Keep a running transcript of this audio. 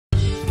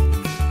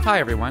Hi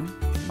everyone,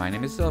 my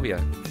name is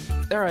Sylvia.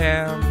 There I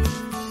am.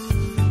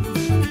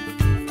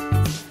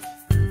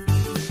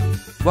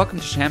 Welcome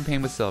to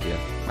Champagne with Sylvia,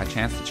 my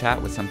chance to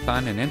chat with some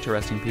fun and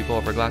interesting people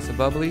over a glass of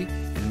bubbly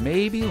and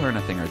maybe learn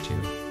a thing or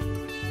two.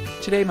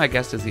 Today my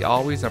guest is the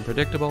always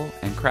unpredictable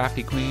and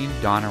crafty queen,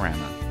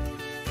 Donnarama.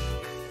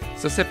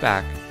 So sit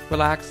back,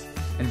 relax,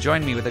 and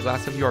join me with a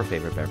glass of your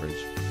favorite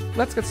beverage.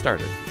 Let's get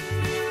started.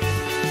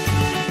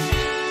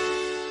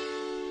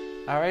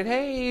 All right,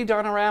 hey,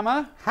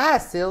 Donnarama. Hi,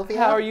 Sylvia.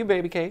 How are you,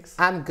 baby cakes?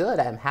 I'm good.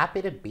 I'm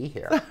happy to be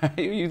here.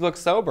 You look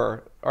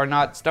sober or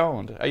not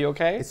stoned. Are you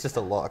okay? It's just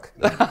a look.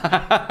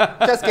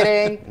 Just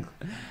kidding.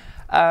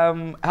 How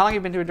long have you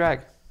been doing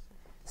drag?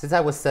 Since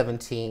I was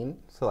 17,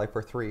 so like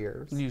for 3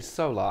 years. You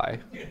so lie.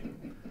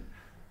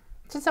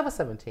 Since I was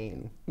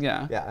 17.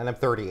 Yeah. Yeah, and I'm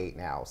 38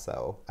 now,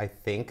 so I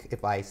think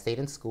if I stayed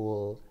in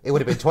school, it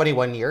would have been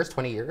 21 years,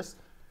 20 years.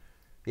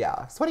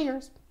 Yeah, it's 20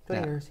 years.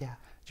 20 years, yeah.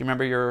 Do you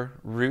remember your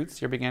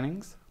roots, your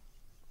beginnings?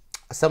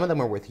 Some of them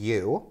were with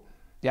you.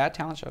 Yeah,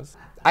 talent shows.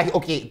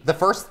 Okay, the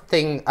first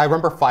thing, I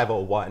remember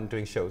 501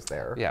 doing shows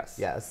there. Yes.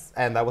 Yes,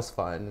 and that was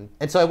fun.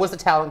 And so it was a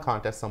talent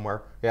contest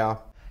somewhere, yeah.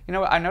 You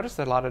know, I noticed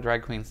that a lot of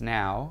drag queens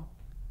now,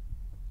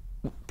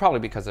 probably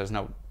because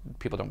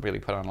people don't really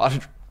put on a lot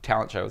of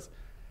talent shows,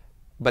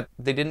 but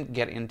they didn't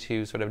get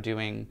into sort of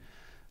doing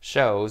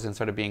shows and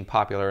sort of being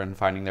popular and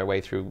finding their way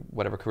through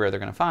whatever career they're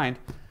going to find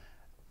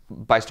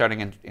by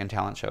starting in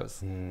talent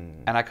shows.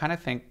 And I kind of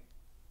think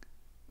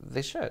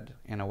they should,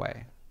 in a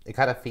way. It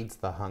kind of feeds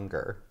the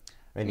hunger,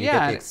 and you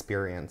get the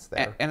experience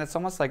there. And it's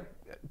almost like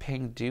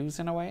paying dues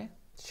in a way.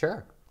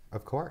 Sure,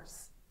 of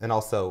course. And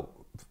also,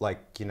 like,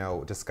 you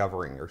know,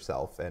 discovering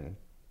yourself and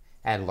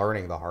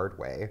learning the hard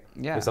way.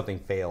 Yeah. If something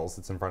fails,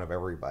 it's in front of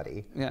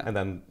everybody. Yeah. And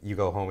then you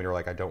go home and you're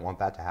like, I don't want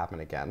that to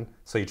happen again.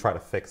 So you try to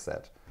fix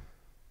it.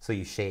 So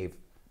you shave.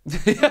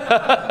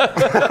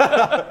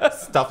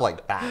 Stuff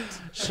like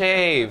that.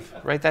 Shave.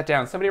 Write that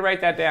down. Somebody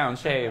write that down.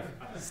 Shave.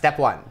 Step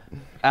one.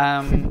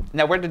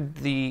 Now, where did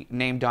the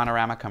name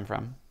Donnarama come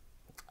from?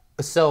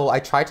 So I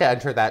tried to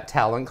enter that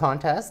talent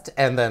contest,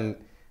 and then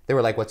they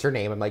were like, what's your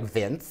name? I'm like,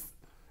 Vince.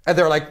 And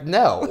they were like,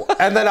 no.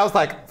 And then I was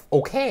like,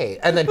 okay.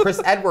 And then Chris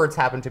Edwards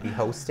happened to be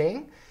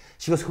hosting.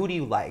 She goes, who do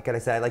you like? And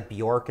I said, I like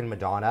Bjork and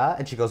Madonna.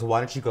 And she goes,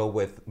 why don't you go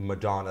with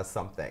Madonna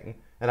something?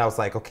 And I was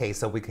like, okay.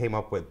 So we came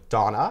up with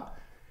Donna.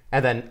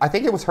 And then I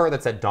think it was her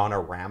that said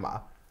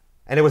Donnarama.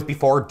 And it was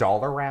before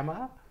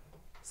Dollarama.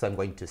 So I'm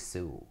going to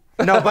sue.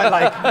 No, but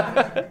like,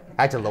 I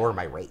had to lower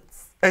my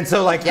rates. And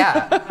so like,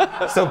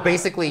 yeah. So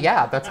basically,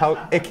 yeah, that's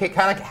how it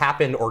kind of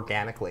happened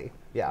organically.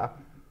 Yeah.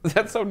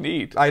 That's so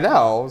neat. I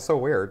know. So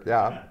weird.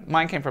 Yeah.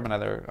 Mine came from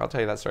another, I'll tell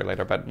you that story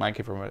later, but mine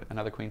came from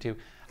another queen too.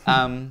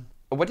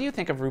 What do you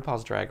think of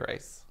RuPaul's Drag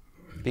Race?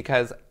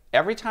 Because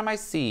every time I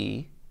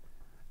see,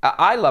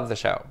 I love the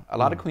show. A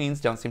lot of queens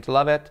don't seem to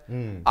love it.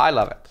 I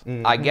love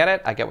it. I get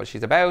it. I get what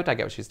she's about. I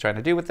get what she's trying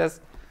to do with this.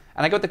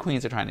 And I get what the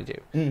queens are trying to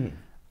do.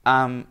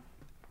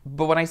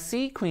 But when I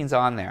see queens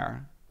on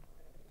there,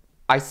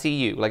 I see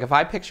you. Like if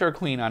I picture a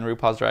queen on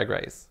RuPaul's Drag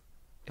Race,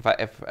 if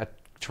a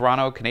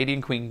Toronto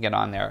Canadian queen can get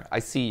on there, I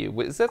see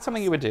you. Is that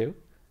something you would do?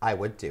 I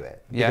would do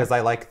it. Yeah. Because I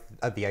like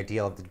the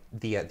idea of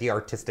the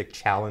artistic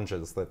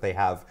challenges that they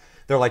have.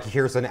 They're like,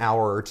 here's an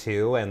hour or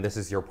two and this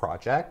is your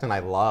project. And I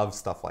love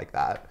stuff like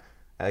that.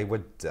 I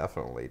would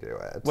definitely do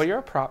it. Well, you're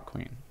a prop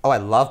queen. Oh, I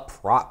love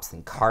props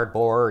and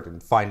cardboard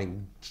and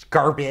finding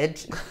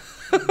garbage.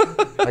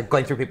 Like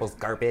going through people's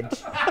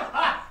garbage.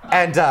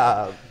 And,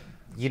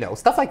 you know,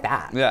 stuff like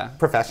that. Yeah.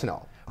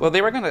 Professional. Well,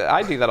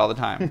 I do that all the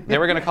time. They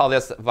were going to call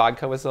this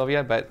vodka with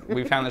Sylvia, but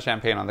we found the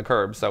champagne on the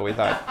curb, so we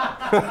thought,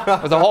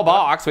 it was a whole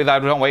box, we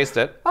thought, don't waste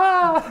it.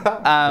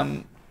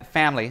 Family.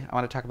 I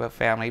want to talk about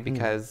family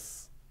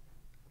because,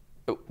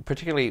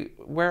 particularly,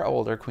 we're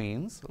older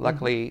queens.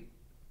 Luckily,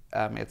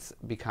 it's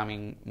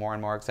becoming more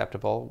and more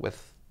acceptable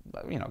with,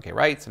 you know, gay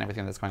rights and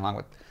everything that's going along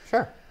with.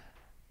 Sure.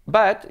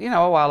 But, you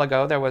know, a while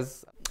ago, there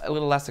was a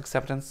little less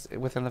acceptance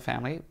within the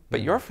family.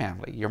 But your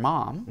family, your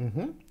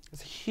mom,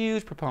 is a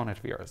huge proponent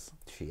of yours.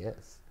 She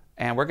is.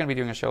 And we're going to be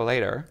doing a show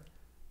later.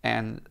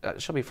 And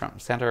she'll be front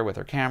and center with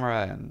her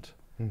camera.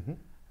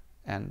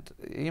 And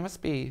you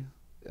must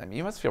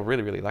feel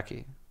really, really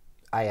lucky.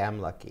 I am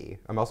lucky.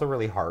 I'm also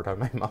really hard on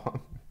my mom.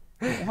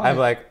 I'm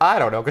like, I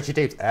don't know, because she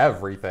tapes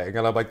everything.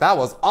 And I'm like, that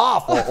was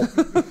awful.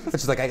 And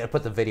she's like, I gotta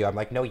put the video. I'm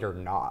like, no, you're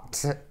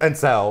not. And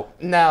so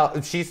now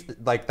she's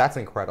like, that's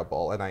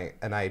incredible.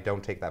 And I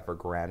don't take that for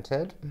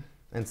granted.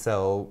 And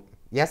so,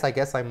 yes, I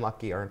guess I'm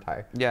lucky, aren't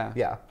I? Yeah.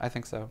 Yeah. I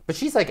think so. But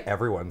she's like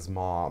everyone's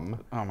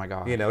mom. Oh my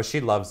God. You know, she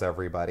loves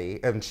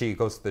everybody. And she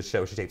goes to the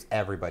show, she tapes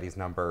everybody's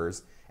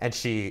numbers. And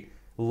she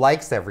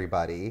likes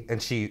everybody.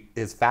 And she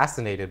is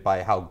fascinated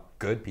by how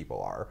good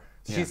people are.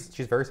 She's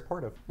very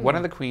supportive. One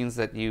of the queens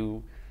that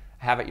you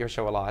have at your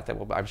show a lot that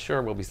I'm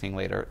sure we'll be seeing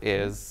later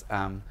is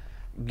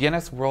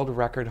Guinness World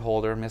Record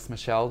holder Miss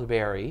Michelle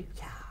DeBerry.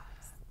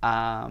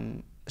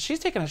 Yes. She's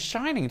taken a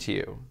shining to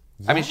you.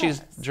 Yes. I mean,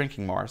 she's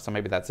drinking more, so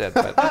maybe that's it.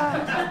 But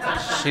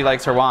she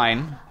likes her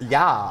wine.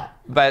 Yeah.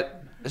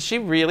 But she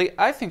really,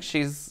 I think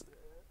she's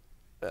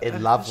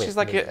in love with She's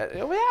like, me.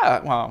 yeah,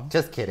 well,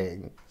 Just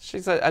kidding.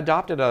 she's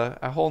adopted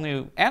a whole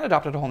new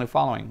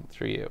following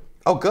through you.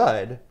 Oh,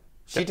 good.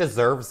 She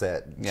deserves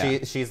it.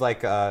 Yeah. She's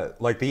like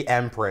the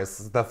empress,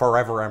 the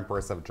forever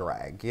empress of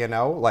drag, you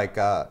know? Like,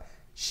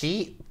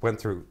 she went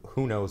through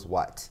who knows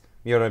what.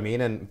 You know what I mean?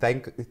 And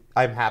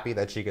I'm happy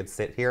that she could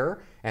sit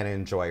here and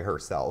enjoy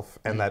herself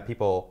and that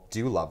people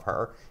do love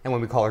her. And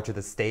when we call her to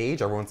the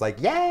stage, everyone's like,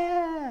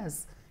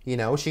 yes! You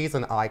know, she's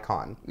an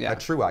icon, Yeah. a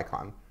true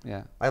icon.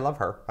 Yeah. I love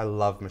her. I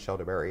love Michelle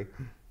DeBerry.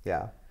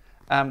 Yeah.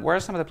 Where are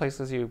some of the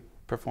places you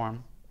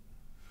perform?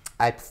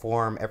 I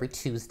perform every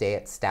Tuesday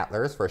at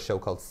Statler's for a show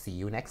called See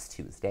You Next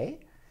Tuesday.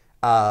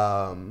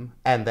 And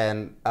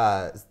then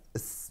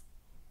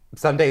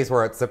Sundays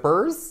we're at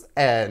Zippers,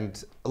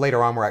 and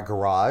later on we're at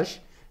Garage,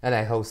 and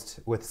I host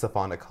with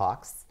Safana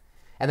Cox.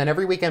 And then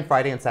every weekend,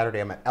 Friday and Saturday,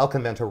 I'm at El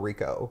Convento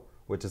Rico,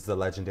 which is the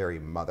legendary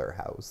Mother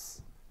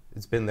House.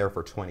 It's been there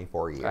for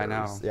 24 years. I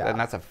know. Yeah. And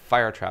that's a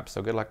fire trap,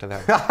 so good luck to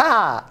them.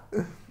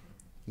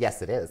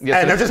 Yes, it is.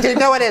 Yes, And it I'm just kidding.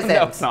 No, it isn't.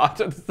 No, it's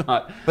not. It's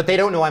not. But they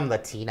don't know I'm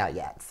Latina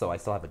yet, so I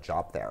still have a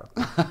job there.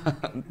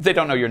 They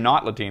don't know you're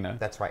not Latina.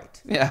 That's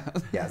right. Yeah.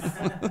 Yes.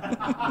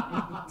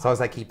 So as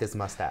I keep this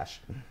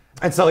mustache.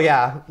 And so,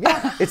 yeah,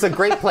 it's a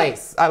great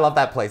place. I love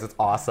that place. It's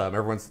awesome.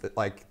 Everyone's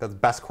like, the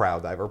best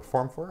crowd I've ever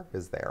performed for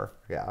is there.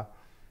 Yeah.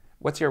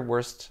 What's your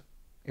worst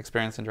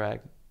experience in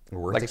drag?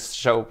 Worst Like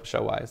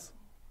show-wise.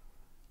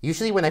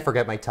 Usually when I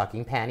forget my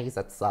tucking panties,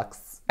 that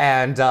sucks.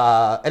 And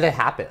it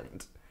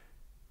happened,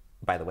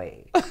 by the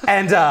way.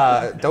 And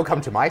don't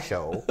come to my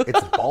show. It's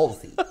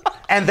ballsy.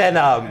 And then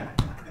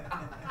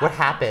what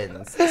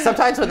happens?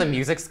 Sometimes when the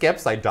music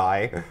skips, I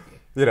die.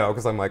 You know,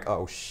 because I'm like,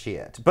 oh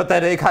shit. But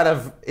then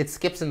it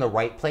skips in the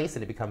right place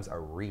and it becomes a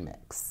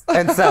remix.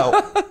 And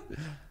so,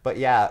 but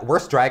yeah,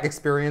 worst drag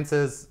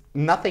experiences,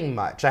 nothing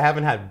much. I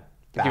haven't had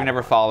bad You've never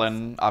ones.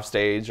 fallen off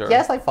stage? Or...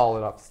 Yes, I've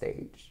fallen off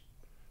stage.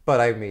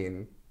 But I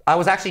mean, I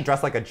was actually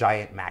dressed like a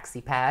giant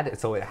maxi pad,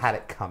 so it had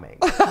it coming.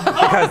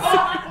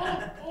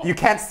 Because you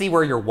can't see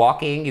where you're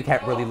walking, you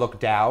can't really look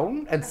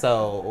down. And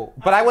so,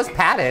 but I was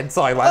padded,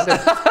 so I landed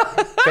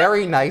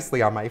very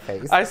nicely on my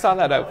face. I saw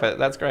that outfit.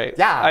 That's great.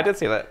 Yeah. I did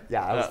see that.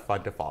 Yeah, it was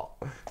fun to fall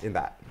in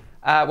that.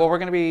 Well,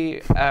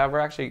 we're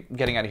actually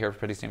getting out of here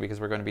pretty soon because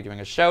we're going to be doing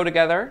a show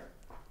together.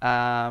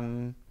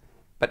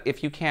 But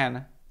if you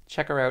can,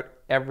 check her out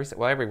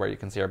everywhere you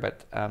can see her,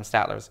 but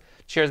Statler's.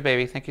 Cheers,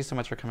 baby. Thank you so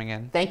much for coming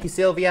in. Thank you,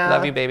 Sylvia.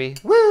 Love you, baby.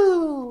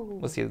 Woo!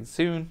 We'll see you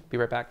soon. Be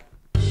right back.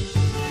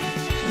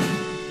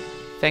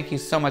 Thank you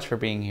so much for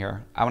being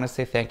here. I want to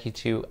say thank you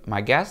to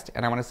my guest,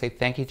 and I want to say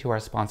thank you to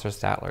our sponsor,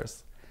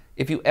 Statler's.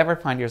 If you ever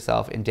find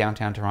yourself in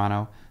downtown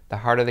Toronto, the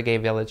heart of the gay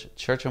village,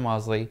 Church and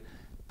Wellesley,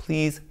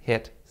 please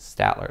hit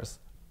Statler's.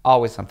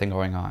 Always something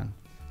going on.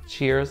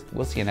 Cheers.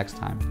 We'll see you next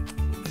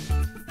time.